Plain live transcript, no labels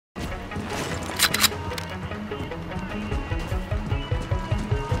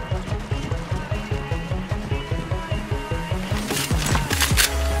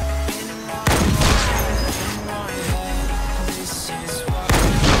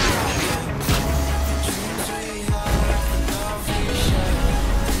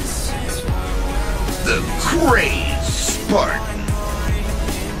Craze Spartan.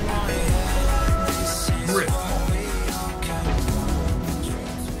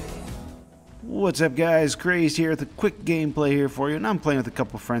 What's up, guys? Craze here with a quick gameplay here for you, and I'm playing with a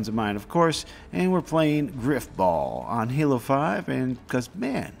couple friends of mine, of course, and we're playing Griffball on Halo 5, and because,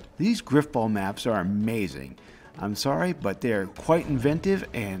 man, these Griffball maps are amazing. I'm sorry, but they're quite inventive,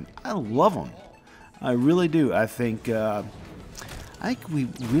 and I love them. I really do. I think we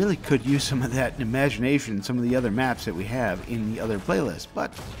really could use some of that imagination in some of the other maps that we have in the other playlists,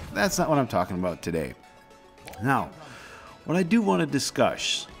 but that's not what I'm talking about today. Now, what I do want to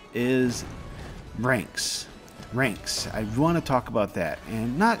discuss is ranks. I want to talk about that,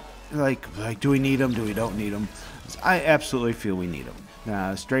 and not like do we need them, do we don't need them. I absolutely feel we need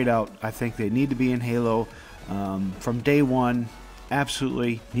them. Straight out, I think they need to be in Halo from day one.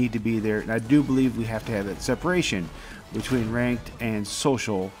 Absolutely need to be there, and I do believe we have to have that separation between ranked and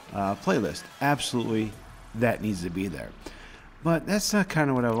social playlist. Absolutely, that needs to be there. But that's not kind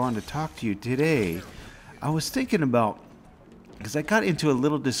of what I wanted to talk to you today. I was thinking about, because I got into a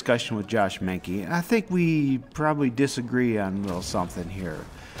little discussion with Josh Menke, and I think we probably disagree on a little something here.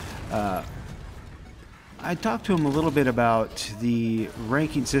 I talked to him a little bit about the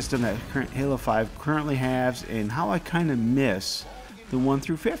ranking system that Halo 5 currently has and how I kind of miss the 1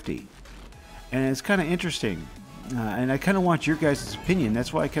 through 50. And it's kind of interesting. And I kind of want your guys' opinion.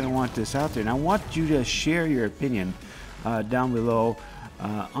 That's why I kind of want this out there. And I want you to share your opinion down below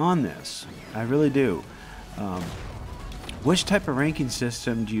on this. I really do. Which type of ranking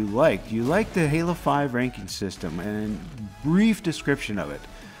system do you like? Do you like the Halo 5 ranking system? And brief description of it.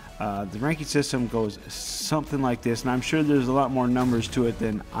 The ranking system goes something like this, and I'm sure there's a lot more numbers to it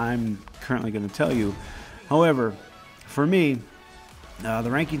than I'm currently going to tell you. However, for me,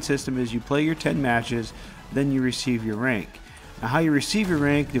 the ranking system is you play your 10 matches, then you receive your rank. Now, how you receive your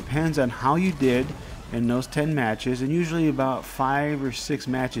rank depends on how you did in those 10 matches, and usually about 5 or 6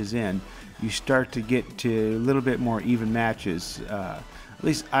 matches in, you start to get to a little bit more even matches. At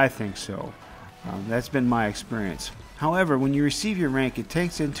least I think so. That's been my experience. However, when you receive your rank, it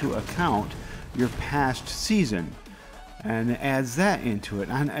takes into account your past season and adds that into it.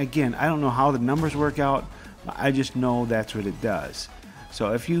 And again, I don't know how the numbers work out, but I just know that's what it does.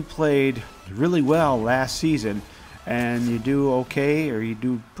 So if you played really well last season and you do okay or you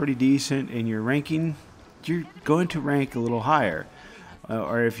do pretty decent in your ranking, you're going to rank a little higher.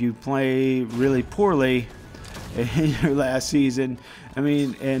 Or if you play really poorly in your last season, and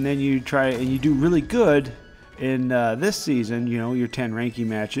then you try and you do really good in this season, your 10 ranking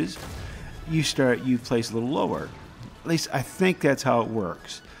matches, you place a little lower. At least I think that's how it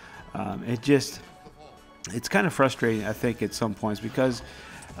works. It's kind of frustrating, I think, at some points, because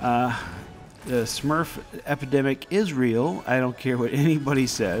the Smurf epidemic is real. I don't care what anybody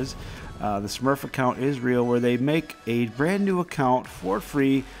says. The Smurf account is real, where they make a brand new account for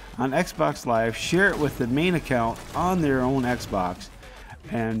free on Xbox Live, share it with the main account on their own Xbox,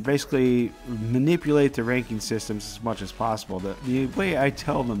 and basically manipulate the ranking systems as much as possible. The way I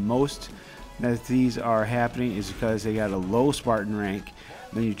tell them most that these are happening is because they got a low Spartan rank.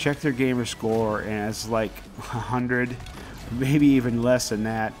 Then you check their gamer score, and it's like 100, maybe even less than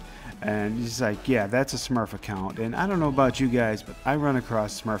that. And it's like, yeah, that's a Smurf account. And I don't know about you guys, but I run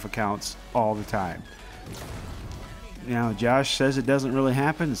across Smurf accounts all the time. Josh says it doesn't really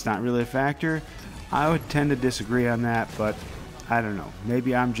happen. It's not really a factor. I would tend to disagree on that, but I don't know.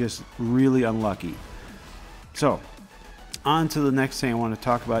 Maybe I'm just really unlucky. So, on to the next thing I want to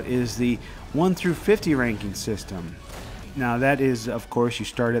talk about is the 1 through 50 ranking system. Now that is, of course, you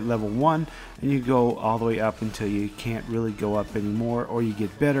start at level 1 and you go all the way up until you can't really go up anymore, or you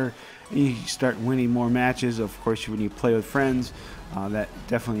get better and you start winning more matches. Of course, when you play with friends, that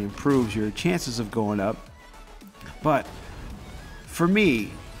definitely improves your chances of going up. But for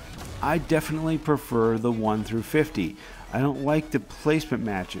me, I definitely prefer the 1 through 50. I don't like the placement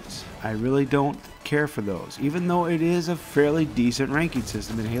matches. I really don't care for those, even though it is a fairly decent ranking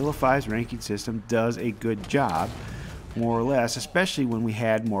system, and Halo 5's ranking system does a good job, more or less, especially when we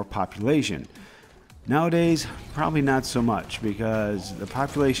had more population. Nowadays, probably not so much, because the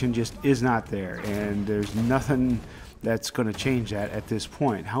population just is not there, and there's nothing that's going to change that at this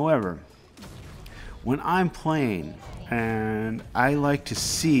point. However, when I'm playing, and I like to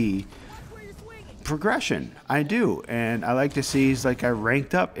see progression, I do, and I like to see I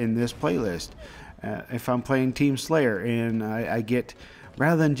ranked up in this playlist. If I'm playing Team Slayer and I get,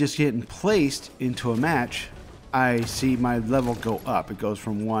 rather than just getting placed into a match, I see my level go up. It goes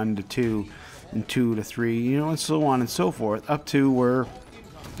from 1 to 2 and 2 to 3, and so on and so forth, up to where,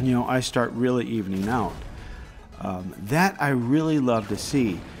 I start really evening out. That I really love to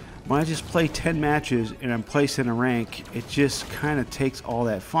see. when I just play 10 matches and I'm placed in a rank, it just kind of takes all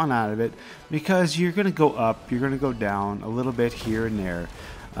that fun out of it, because you're going to go up, you're going to go down a little bit here and there,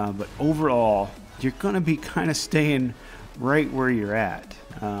 but overall you're going to be kind of staying right where you're at.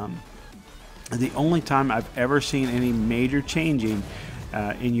 The only time I've ever seen any major changing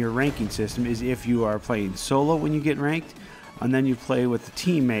in your ranking system is if you are playing solo when you get ranked, and then you play with the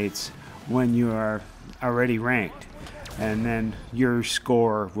teammates when you are already ranked, and then your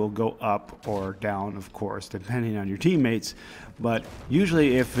score will go up or down, of course, depending on your teammates. But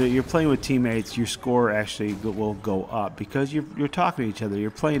usually if you're playing with teammates, your score actually will go up, because you're talking to each other,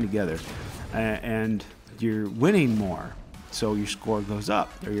 you're playing together, and you're winning more, so your score goes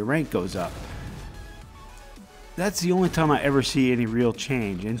up, or your rank goes up. That's the only time I ever see any real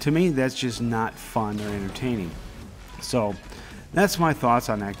change, and to me that's just not fun or entertaining. So that's my thoughts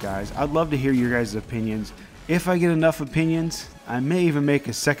on that, guys. I'd love to hear your guys' opinions. If I get enough opinions, I may even make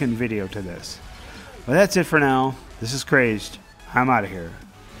a second video to this. But that's it for now. This is Crazed. I'm out of here.